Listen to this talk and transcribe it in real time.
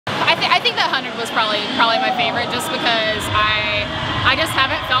think that 100 was probably my favorite, just because I just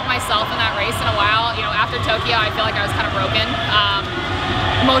haven't felt myself in that race in a while. You know, after Tokyo, I feel like I was kind of broken,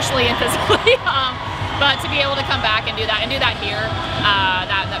 emotionally and physically. But to be able to come back and do that here,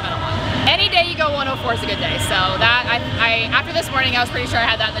 that meant a lot. Any day you go 104 is a good day. So that after this morning, I was pretty sure I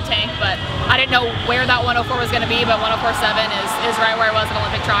had that in the tank, but I didn't know where that 104 was going to be. But 104.7 is right where I was at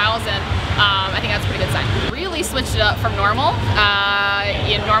Olympic trials, and I think that's a pretty good sign. Really switched it up from normal.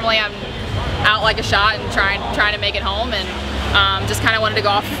 Normally I'm out like a shot and trying to make it home, and just kind of wanted to go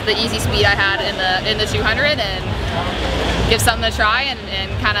off the easy speed I had in the 200 and give something a try, and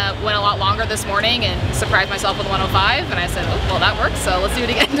kind of went a lot longer this morning and surprised myself with 105, and I said, oh, well, that works, so let's do it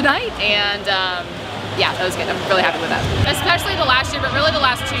again tonight. And yeah, that was good. I'm really happy with that. Especially the last year, but really the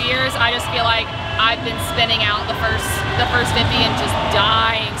last 2 years, I just feel like I've been spinning out the first 50 and just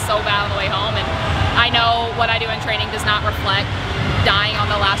dying so bad on the way home, and I know what I do in training does not reflect dying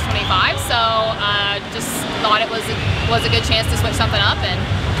on the last 25, so just thought it was a good chance to switch something up, and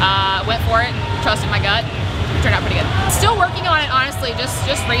went for it and trusted my gut. Turned out pretty good. Still working on it, honestly,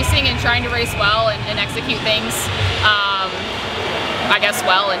 just racing and trying to race well and execute things, I guess,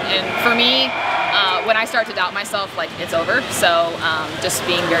 well, and for me, when I start to doubt myself, like, it's over. So just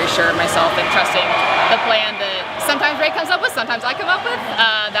being very sure of myself and trusting the plan that sometimes Ray comes up with, sometimes I come up with,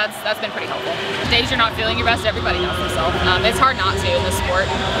 that's been pretty helpful. Days you're not feeling your best, everybody knows themselves. It's hard not to in this sport,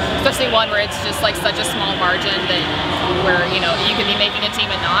 especially one where it's just like such a small margin that where, you know, you could be making a team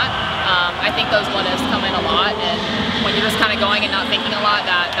and not. I think those what-ifs come in a lot, and when you're just kind of going and not thinking a lot,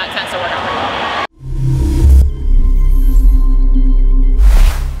 that tends to work out pretty well.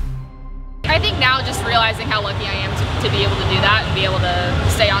 I think now just realizing how lucky I am to be able to do that and be able to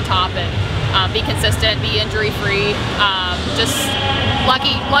stay on top and be consistent, be injury-free. Just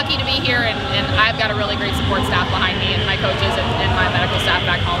lucky to be here, and I've got a really great support staff behind me, and my coaches and my medical staff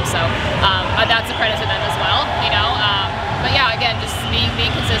back home. So that's a credit to them as well, you know. But yeah, again, just being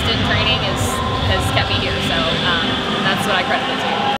consistent in training has kept me here. So that's what I credit it to.